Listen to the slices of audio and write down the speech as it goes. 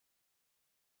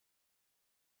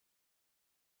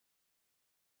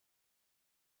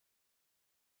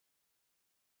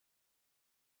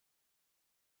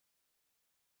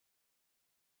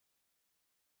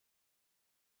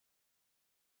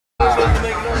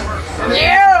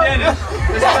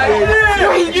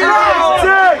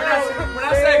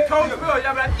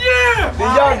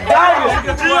Young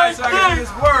Dynasty. Twice I got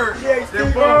this word. Then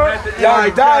boom at the end.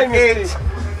 Young Dynasty.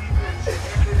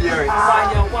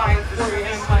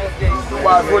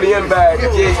 Y40M bag.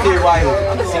 GHD right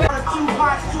here.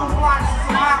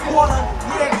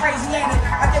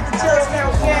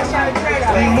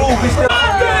 We move. We still.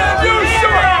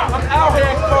 I'm out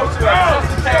here close to it.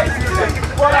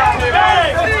 What out here?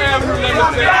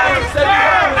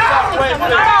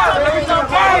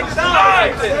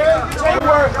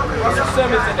 Russell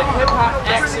Simmons and the Hip Hop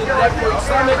Action Network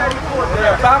Summit.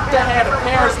 They're about to have the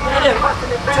parents in.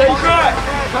 Take that.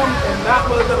 Come and not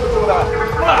let them do that.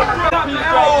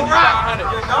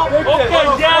 Okay,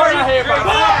 Gary.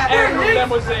 And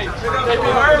limousine. They've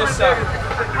been on this side.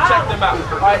 Check them out.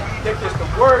 Alright, the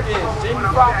word is Jamie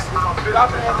Foxx is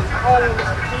about to have his own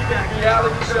TV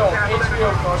reality show on HBO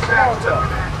called Small Talk.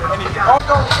 And he's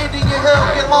Go Indy, you hill,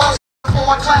 get lost for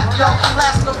my clap, yo.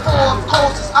 Last of four, of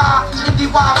course, it's I. Indy,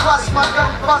 why bust my gun,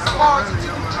 bust bars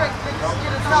until you trick niggas,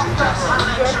 get enough dust.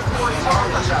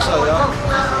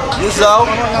 You so?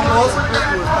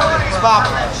 Stop.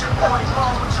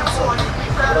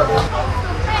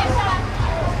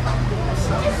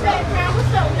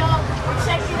 What's up, y'all?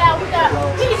 Check it out. We got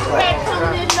PEEDI CRAKK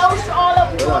coming in. No show all up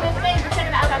doing this thing. Check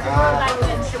it out. I got the word like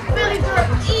this. Billy Girl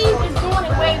Eve is doing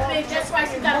it way big. That's right.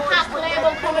 She got a hot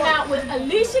collabo coming out with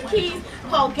Alicia Keys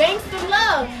called Gangsta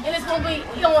Love. And it's going to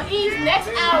be on Eve's next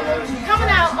album coming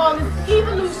out on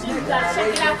Evolution. You got to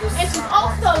check it out. And she's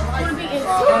also going to be in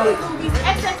two movies,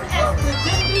 XXX with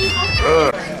Big Eve.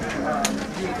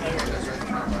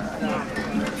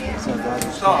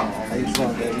 How you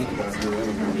doing, baby?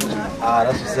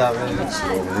 That's what's up, baby.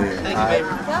 Thank you,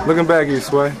 baby. Looking back here,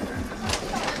 Sway.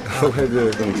 Okay,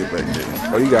 good. Let me get back there.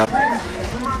 Oh, you got it.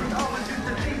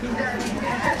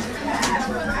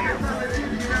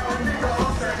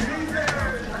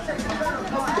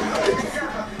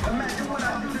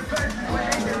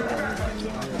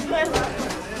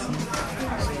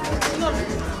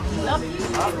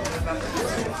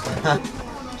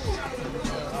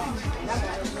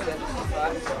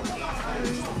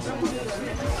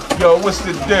 Yo, what's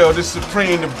the deal? This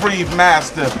Supreme, the Breathe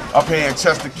Master up here in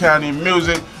Chester County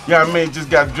Music. You know what I mean? Just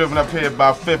got driven up here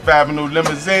by 5th Avenue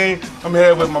Limousine. I'm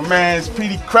here with my man's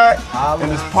PEEDI CRAKK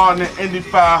and his partner Indy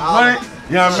 500.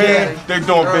 You know what I mean? They're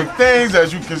doing big things,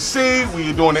 as you can see.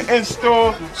 We're doing the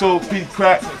in-store. So PEEDI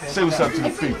CRAKK, say what's up to the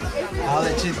people. I'll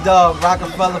let your dog,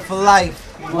 Rockefeller for life.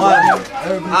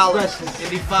 Holla,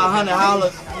 Indy 500,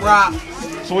 holla, rock.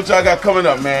 So what y'all got coming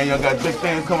up, man? Y'all got big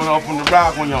things coming off on the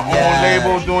rock on your own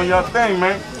label, doing your thing,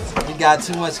 man. We got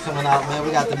too much coming out, man.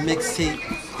 We got the MIXTAPE,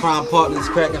 Crime Partners,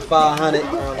 Cracking 500,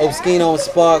 Oskino and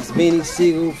Sparks, Beanie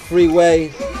Siegel,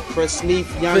 Freeway, Chris Neef,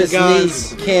 Young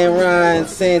Guns, Cam Ryan,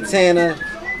 Santana.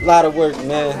 A lot of work,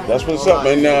 man. That's what's up,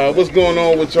 man. What's going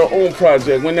on with your own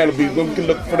project? When that'll be? When we can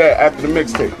look for that after the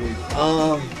mixtape?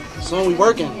 Soon we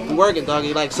working,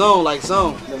 doggy. Like songs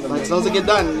to get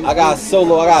done. I got a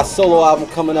solo album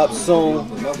coming up soon,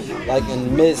 like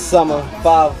in midsummer.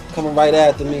 5 coming right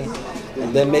after me,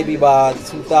 and then maybe by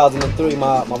 2003,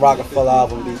 my Rockefeller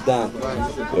album be done.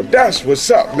 Well, that's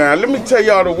what's up. Now, let me tell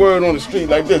y'all the word on the street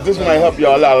like this. This might help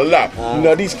y'all out a lot. You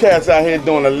know, these cats out here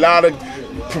doing a lot of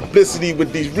publicity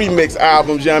with these remix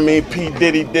albums. You know what I mean? P.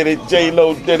 Diddy did it,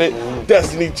 J-Lo did it.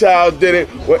 Destiny Child did it.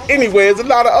 Well, anyway, there's a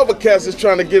lot of other cats that's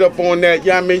trying to get up on that.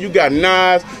 You know what I mean? You got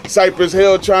Nas, Cypress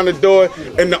Hill trying to do it,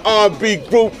 and the R&B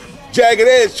group Jagged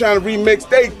Edge trying to remix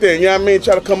their thing. You know what I mean?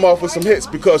 Try to come off with some hits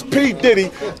because P. Diddy,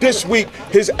 this week,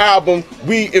 his album,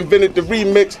 We Invented the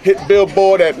Remix, hit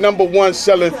Billboard at #1,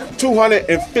 selling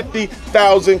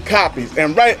 250,000 copies.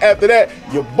 And right after that,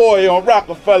 your boy on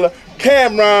Rockefeller,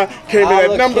 Cameron, came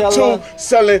in at #2,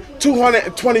 selling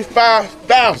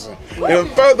 225,000. In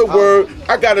further word,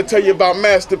 I gotta tell you about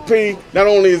Master P. Not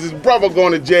only is his brother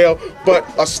going to jail, but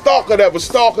a stalker that was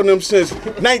stalking him since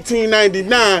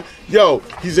 1999. Yo,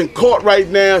 he's in court right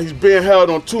now. He's being held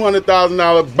on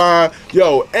 $200,000 bond.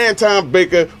 Yo, Anton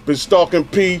Baker been stalking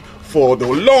P for the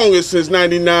longest since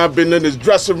 '99, been in his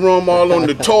dressing room, all on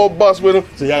the tour bus with him.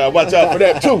 So y'all gotta watch out for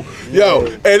that too. Yo,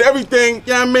 and everything,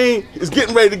 you know what I mean, is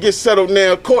getting ready to get settled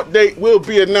now. Court date will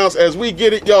be announced as we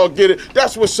get it, y'all get it.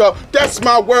 That's what's up. That's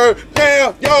my word.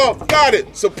 Now, y'all got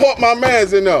it. Support my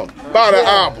mans in them. Buy the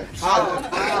albums. Oh,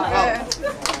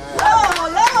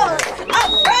 Lord,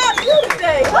 I'm proud of you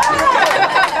today.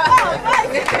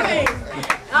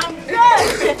 I'm good.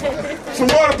 Some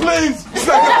water, please.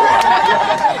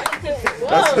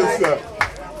 That's what's up.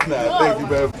 Nah, thank you,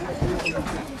 baby.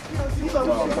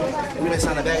 Let me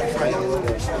sign the back in front of you.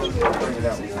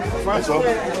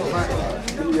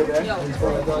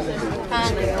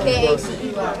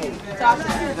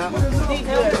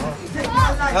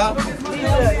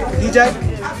 DJ?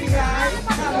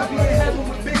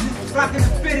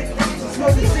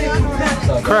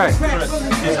 Crack.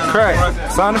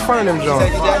 Crack. Sign in front of them, John.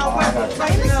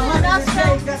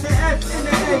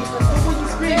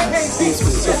 Be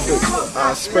specific.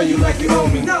 I'll spray you like you owe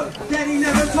me. Daddy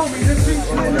never told me the streets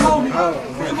wouldn't hold me. It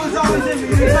was always in me.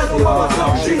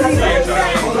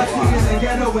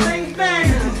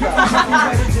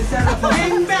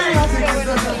 Bang bang.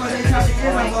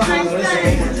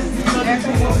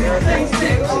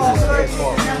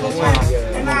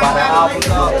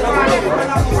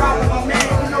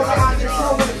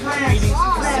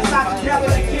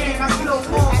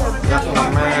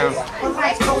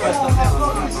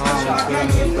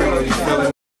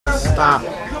 Stop.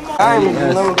 I ain't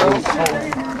even know those.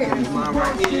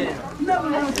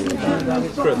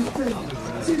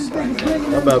 I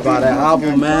better buy that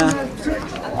album, man.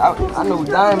 I know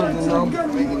Diamond, you know.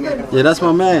 Yeah, that's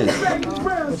my man.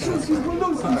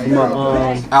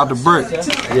 My, Out the brick.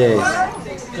 yeah.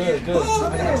 Good.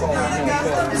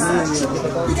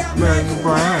 Man, you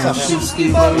Brian.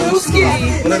 What's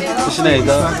your name,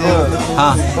 dog?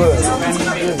 Huh?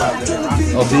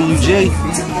 Oh, B-U-J?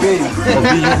 Oh,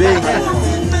 B-U-B?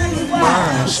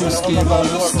 Brian, shoot ski,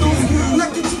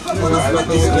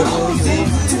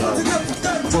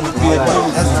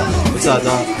 What's up,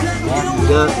 dog?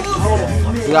 Good?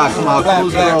 We gotta come out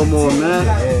cruise a little more, man.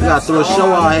 We gotta throw a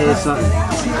show out here or something.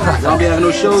 Y'all be having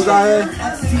no shows out here?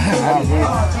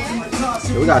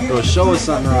 Yeah, we gotta throw a show or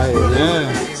something out here.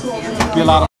 Yeah. Be a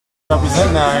lot of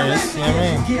representing out here, you know what I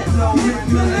mean?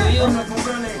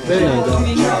 Been there, dog.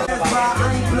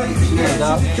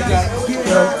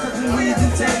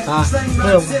 Huh?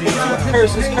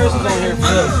 Curses on here for too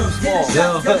small.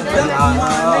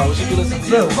 What you do listen to?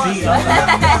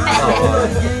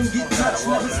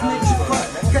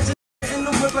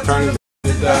 Turn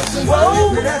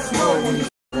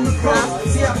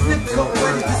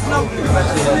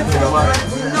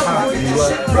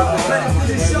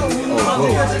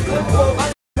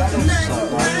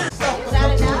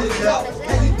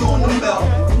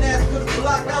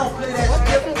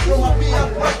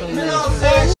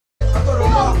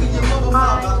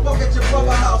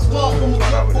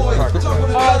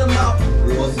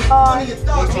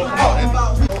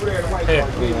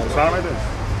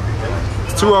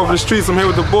two over the streets. I'm here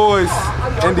with the boys.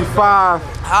 Indy 5.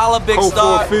 Holla, big Hope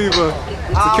star. for a Fever.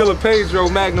 Tequila Pedro,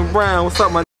 Magnum Brown. What's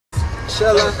up, my?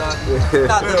 Chillin'.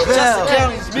 Got the bell.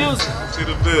 See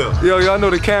the bill. Yo, y'all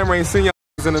know the camera ain't seen y'all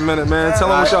in a minute, man. Tell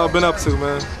them what y'all been up to,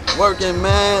 man. Working,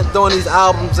 man. Doing these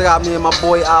albums. I got me and my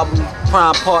boy album,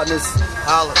 Prime Partners.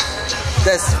 Holla.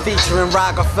 That's featuring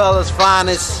Rockefeller's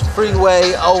Finest,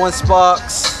 Freeway, Owen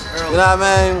Sparks. You know what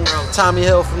I mean? Tommy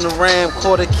Hill from the Ram,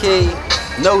 Quarter Key,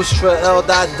 Nostra,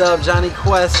 L.Dub, Johnny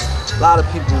Quest. A lot of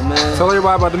people, man. Tell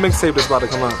everybody about the mixtape that's about to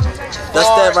come out. That's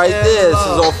that right there. This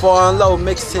is on Far and Low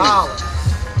mixtape.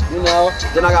 You know,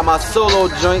 then I got my solo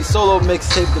joint, solo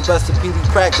mixtape, the best of PEEDI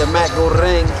CRAKK, the Mac Go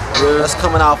Ring. Yeah. That's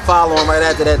coming out following right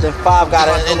after that. Then 5 got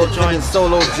an independent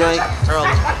solo joint. Early.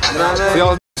 You know what I mean? So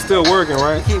y'all still working,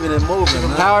 right? Keeping it moving,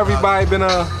 man. How everybody been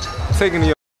taking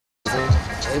the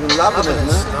They been loving it, man.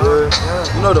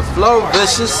 Yeah. You know the flow,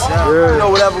 vicious. Yeah. You know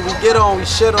whatever we get on, we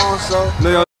shit on, so.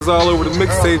 know y'all all over the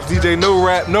mixtapes. DJ No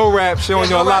Rap, showing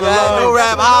y'all a lot of love. No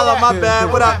Rap, holla, my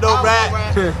bad. What up, No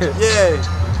Rap? Yeah.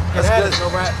 That's good. No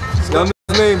Rap. Y'all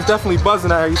names definitely buzzing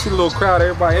out here. You see the little crowd,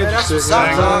 everybody interested.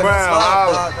 Why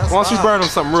don't you burn them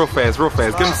something real fast?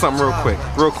 Give them something real quick,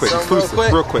 exclusive,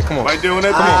 real quick. Come on, Why doing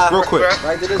that? come on, real quick.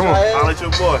 Come on. I'll let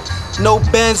your boy. No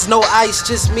Benz, no ice,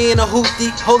 just me and a hoopty,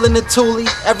 holding the toolie,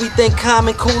 everything calm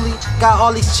and coolie. Got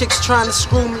all these chicks trying to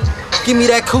screw me. Give me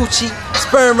that coochie,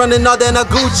 sperm running all down her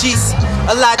Gucci's.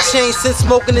 A lot changed since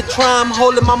smoking the trim,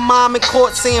 holding my mom in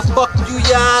court saying fuck you,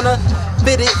 your honor.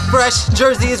 Fitted, fresh,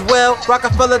 jersey as well.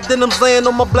 Rockefeller denims laying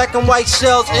on my black and white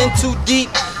shells. In too deep,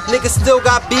 niggas still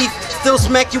got beef. Still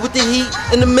smack you with the heat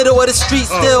in the middle of the street.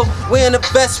 Still wearing a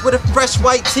vest with a fresh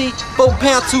white tee. 4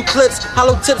 pound 2 clips.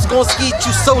 Hollow tips gon' skeet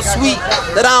you so sweet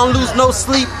that I don't lose no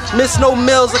sleep. Miss no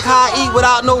meals like how I eat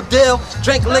without no deal.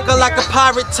 Drink liquor like a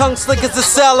pirate, tongue slick as a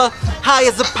sailor. High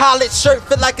as a pilot, shirt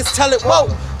fit like it's tell it. Whoa.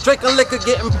 Drinking liquor,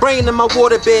 getting brain in my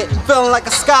waterbed. Feeling like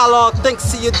a skylog, thanks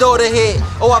to your daughter head.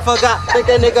 Oh, I forgot, think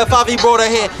that nigga Favi brought her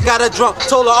here. Got her drunk,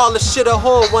 told her all the shit a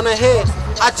whore wanna hear.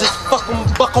 I just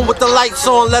buck 'em with the lights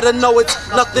on. Let her know it's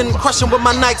nothing, crushing with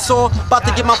my Nikes on. About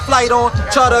to get my flight on,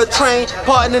 charter a train.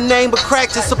 Part in the name, but crack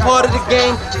just a part of the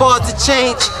game. Far to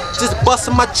change, just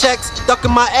busting my checks,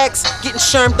 ducking my ex, getting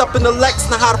shermed up in the Lex.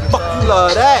 Now how the fuck you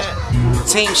love that?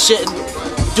 Team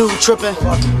shitting, dude tripping.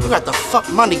 You got the fuck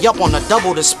money up on the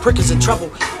double. This prick is in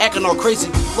trouble, acting all crazy.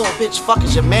 Little bitch, fuck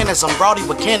is your manners. I'm rowdy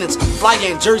with cannons,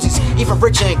 flyer in jerseys, even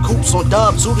richer in coops on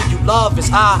dubs. Who do you love? It's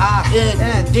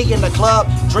D in the club.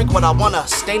 Drink what I wanna,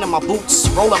 staining my boots,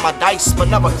 rolling my dice, but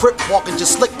never crip walking,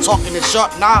 just slick talking and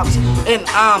sharp knives. And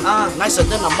I'm nicer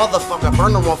than a motherfucker,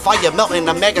 burner on fire, melting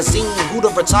the magazine. Who to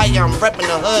retire? I'm repping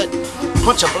the hood.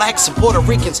 Bunch of blacks and Puerto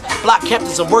Ricans, block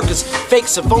captains and workers,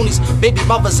 fakes and phonies, baby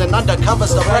mothers and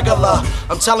undercovers, the regular.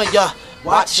 I'm telling ya,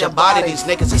 watch your body, these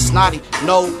niggas is snotty,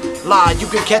 no lie. You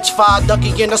can catch fire,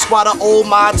 ducky in the squad of old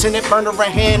my tenant, burner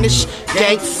and handish,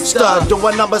 gangsta,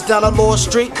 doing numbers down the Lord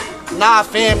Street. Nah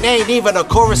fam, they ain't even a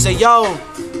chorus of yo.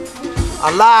 I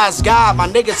lies, God, my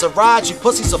niggas a ride, you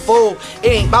pussies a fool. It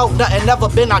ain't about nothing, never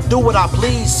been, I do what I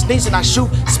please. Sneezing, I shoot,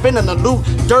 spinning the loot,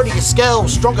 dirty as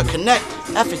scales, stronger connect.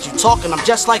 F it, you talking, I'm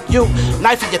just like you.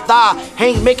 Knife in your thigh,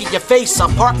 hang making your face,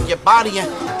 I'm parking your body and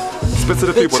spit to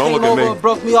the people, don't look at me.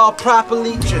 Broke me off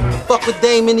properly. Fuck with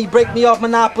Damon, he break me off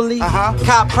Monopoly.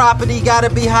 Cop property, gotta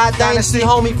be high dynasty.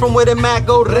 Homie from where the Mac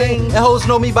go ring. And hoes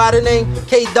know me by the name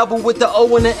K-double with the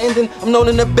O in the ending. I'm known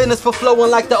in the business for flowing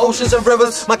like the oceans and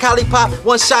rivers. My collie pop,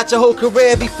 one shot, your whole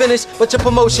career be finished. But your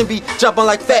promotion be jumping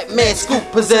like Fat Man Scoop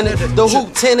presented. The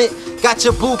Who tenant, got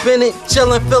your boop in it.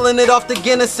 Chillin', filling it off the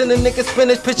Guinness. And the nigga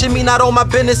spinach, picture me not on my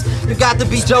business. You got to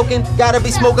be joking, gotta be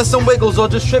smoking some wiggles. Or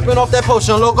just tripping off that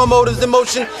potion. Locomotives in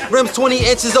motion, rims 20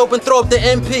 inches open, throw up the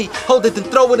MP. Hold it, then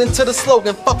throw it into the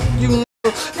slogan. Fuck you,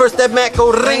 nigga. First that Mac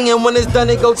go ring, and when it's done,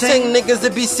 it go ting. Niggas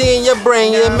that be seeing your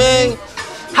brain, yeah, man.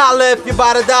 Holla if you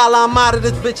buy the dollar, I'm out of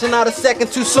this bitch and not a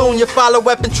second too soon. You follow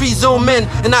weaponry, zoom in,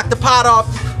 and knock the pot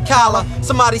off. Collar.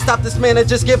 Somebody stop this man and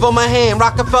just give him a hand.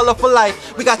 Rockefeller for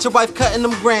life. We got your wife cutting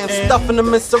them grams, stuffing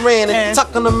them in saran and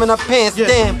tucking them in her pants.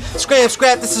 Damn, scram,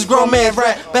 scrap, this is grown man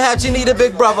rap. Perhaps you need a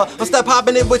big brother. I'm step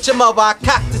hopping it with your mother. I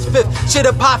cocked this fifth.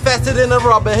 Shit'll pop faster than a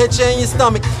rubber. Hit you in your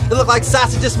stomach. It look like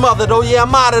sausage is smothered. Oh yeah,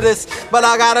 I'm out of this. But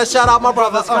I gotta shout out my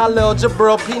brothers. Khalil,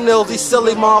 Jabril, P. Nils, these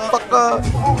silly motherfucker.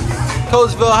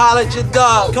 Coachville, holla at your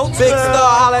dog. Big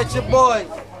Star, holla at your boy.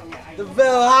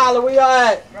 DeVille, holla, where y'all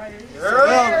at?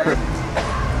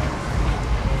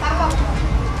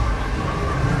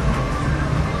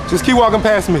 Just keep walking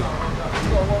past me.